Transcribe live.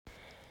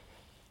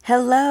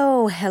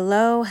Hello,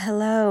 hello,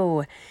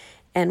 hello,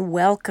 and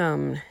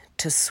welcome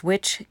to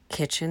Switch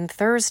Kitchen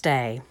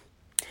Thursday.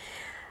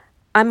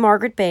 I'm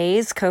Margaret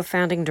Bays,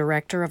 co-founding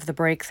director of The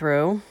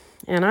Breakthrough,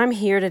 and I'm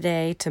here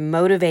today to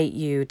motivate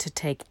you to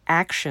take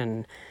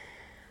action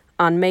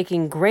on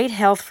making great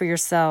health for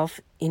yourself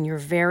in your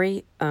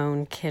very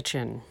own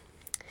kitchen.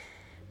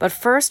 But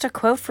first, a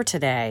quote for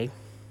today.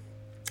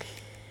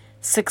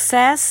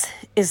 Success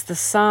is the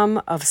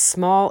sum of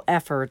small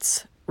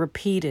efforts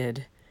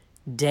repeated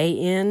day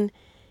in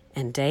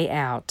and day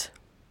out.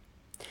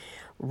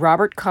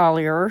 Robert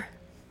Collier,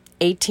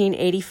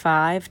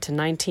 1885 to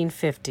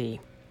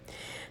 1950.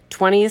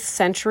 20th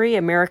century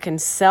American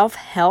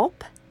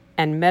self-help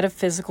and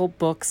metaphysical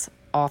books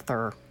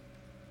author.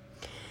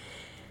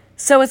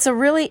 So it's a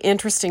really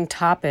interesting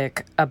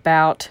topic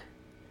about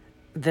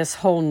this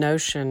whole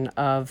notion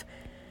of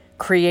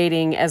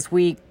creating, as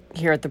we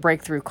here at The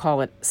Breakthrough call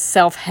it,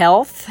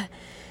 self-health.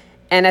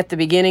 And at the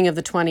beginning of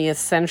the 20th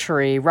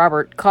century,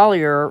 Robert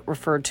Collier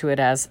referred to it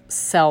as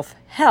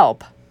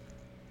self-help.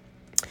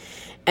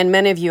 And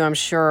many of you, I'm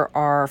sure,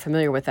 are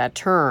familiar with that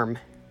term.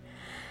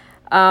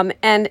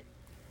 And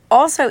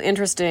also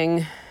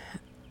interesting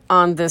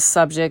on this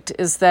subject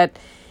is that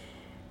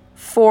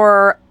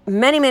for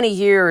many, many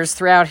years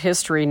throughout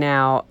history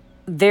now,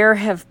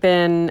 there's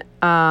been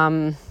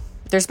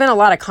a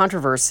lot of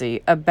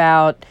controversy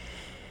about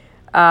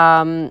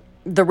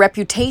the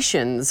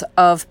reputations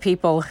of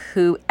people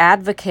who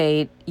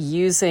advocate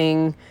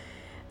using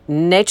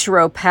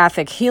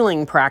naturopathic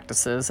healing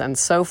practices and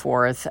so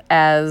forth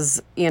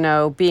as,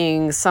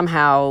 being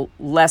somehow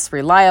less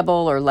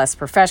reliable or less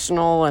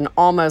professional and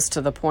almost to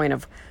the point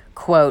of,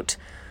 quote,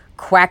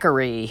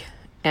 quackery,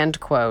 end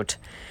quote.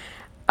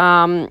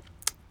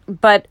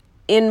 But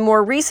in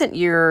more recent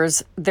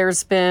years,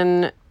 there's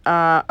been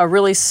a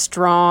really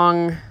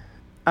strong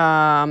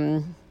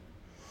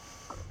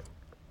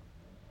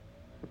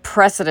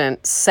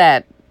precedent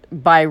set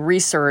by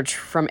research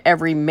from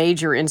every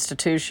major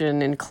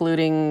institution,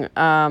 including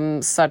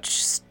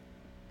such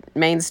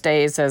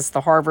mainstays as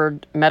the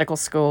Harvard Medical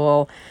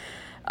School,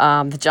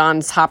 the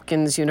Johns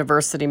Hopkins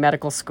University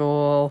Medical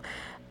School,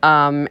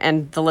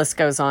 and the list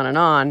goes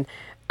on,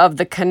 of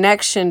the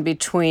connection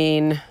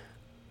between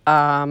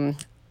positive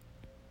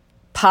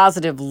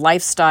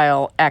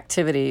lifestyle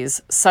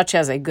activities, such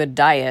as a good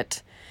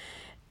diet,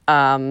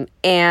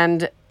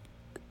 and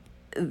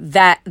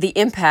that the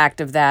impact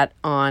of that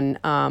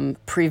on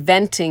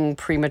preventing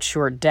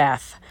premature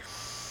death.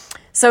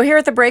 So here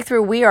at The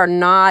Breakthrough, we are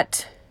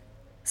not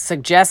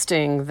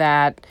suggesting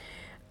that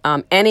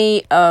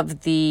any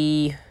of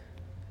the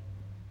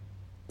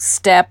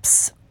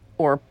steps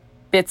or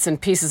bits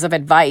and pieces of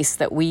advice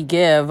that we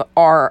give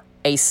are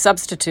a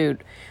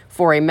substitute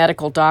for a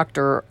medical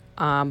doctor.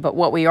 But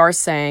what we are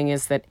saying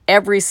is that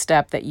every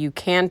step that you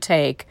can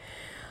take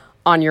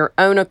on your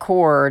own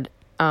accord,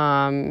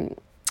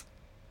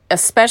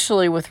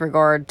 especially with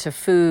regard to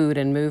food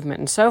and movement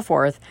and so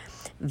forth,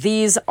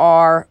 these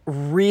are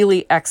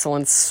really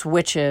excellent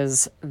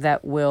switches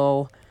that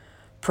will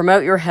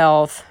promote your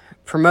health,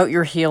 promote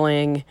your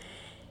healing,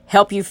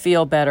 help you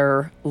feel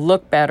better,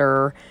 look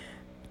better,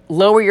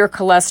 lower your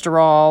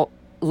cholesterol,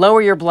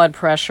 lower your blood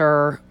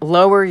pressure,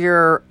 lower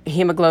your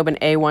hemoglobin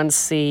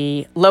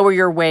A1C, lower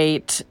your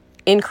weight,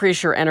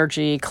 increase your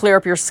energy, clear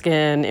up your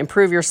skin,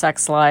 improve your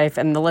sex life,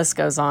 and the list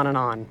goes on and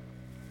on.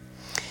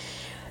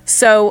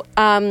 So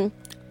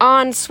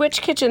on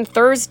Switch Kitchen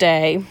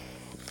Thursday,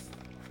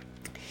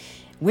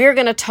 we're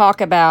going to talk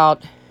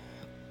about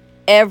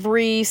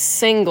every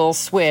single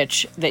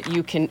switch that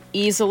you can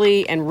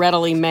easily and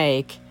readily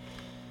make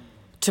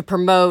to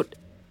promote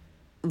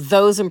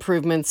those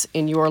improvements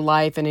in your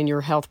life and in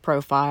your health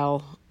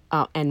profile,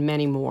 and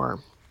many more.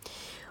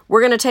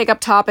 We're going to take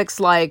up topics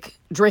like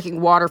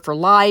drinking water for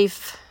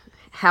life,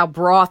 how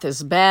broth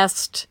is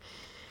best,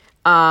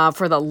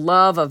 for the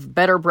love of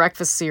better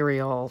breakfast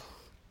cereal,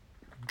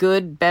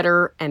 good,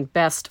 better, and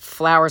best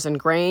flours and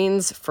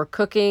grains for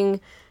cooking,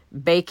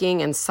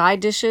 baking, and side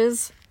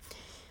dishes,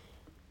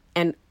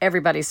 and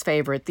everybody's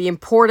favorite, the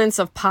importance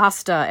of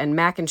pasta and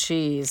mac and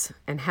cheese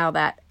and how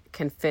that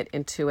can fit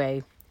into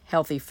a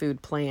healthy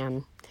food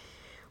plan.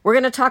 We're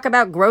going to talk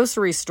about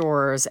grocery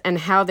stores and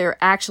how they're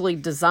actually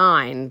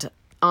designed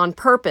on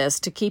purpose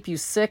to keep you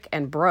sick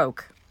and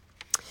broke.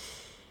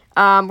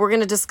 We're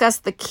going to discuss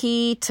the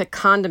key to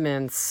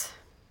condiments,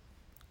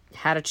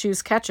 how to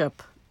choose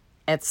ketchup,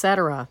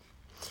 etc.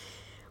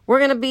 We're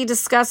going to be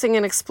discussing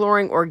and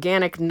exploring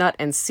organic nut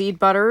and seed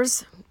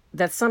butters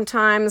that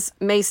sometimes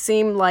may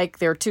seem like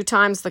they're 2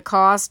 times the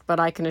cost, but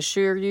I can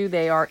assure you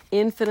they are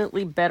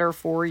infinitely better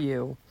for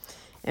you.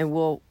 And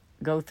we'll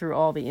go through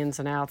all the ins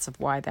and outs of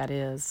why that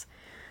is.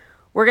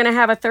 We're going to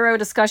have a thorough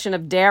discussion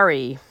of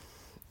dairy,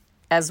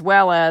 as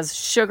well as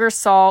sugar,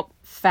 salt,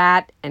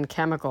 fat, and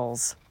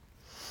chemicals.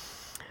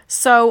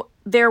 So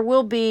there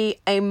will be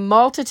a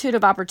multitude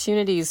of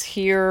opportunities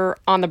here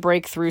on the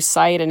Breakthrough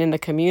site and in the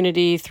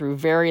community through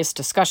various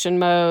discussion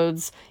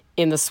modes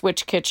in the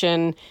Switch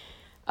Kitchen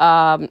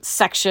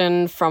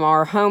section from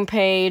our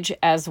homepage,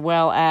 as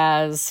well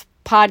as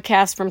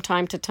podcasts from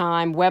time to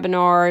time,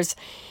 webinars,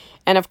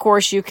 and of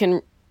course you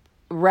can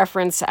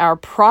reference our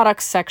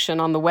products section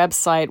on the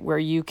website where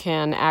you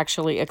can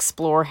actually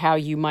explore how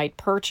you might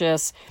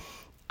purchase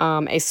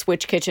a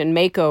Switch Kitchen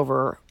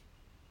makeover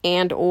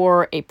and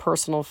or a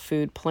personal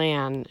food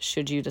plan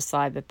should you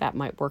decide that that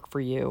might work for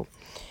you.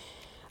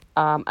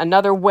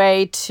 Another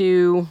way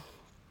to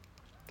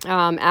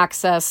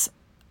access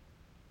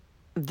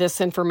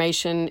this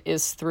information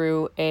is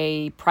through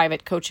a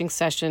private coaching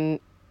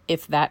session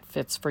if that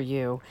fits for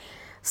you.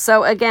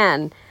 So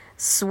again,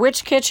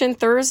 Switch Kitchen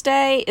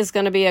Thursday is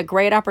going to be a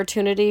great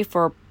opportunity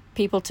for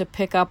people to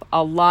pick up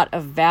a lot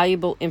of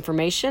valuable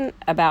information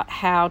about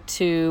how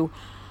to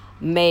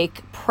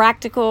make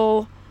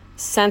practical,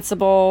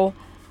 sensible,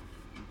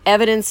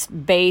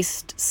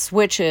 evidence-based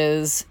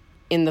switches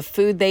in the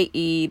food they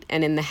eat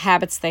and in the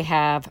habits they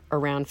have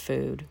around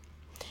food.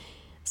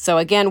 So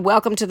again,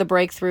 welcome to The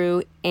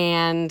Breakthrough,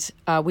 and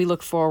we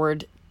look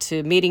forward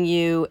to meeting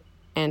you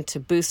and to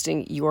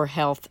boosting your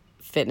health,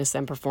 fitness,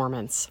 and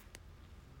performance.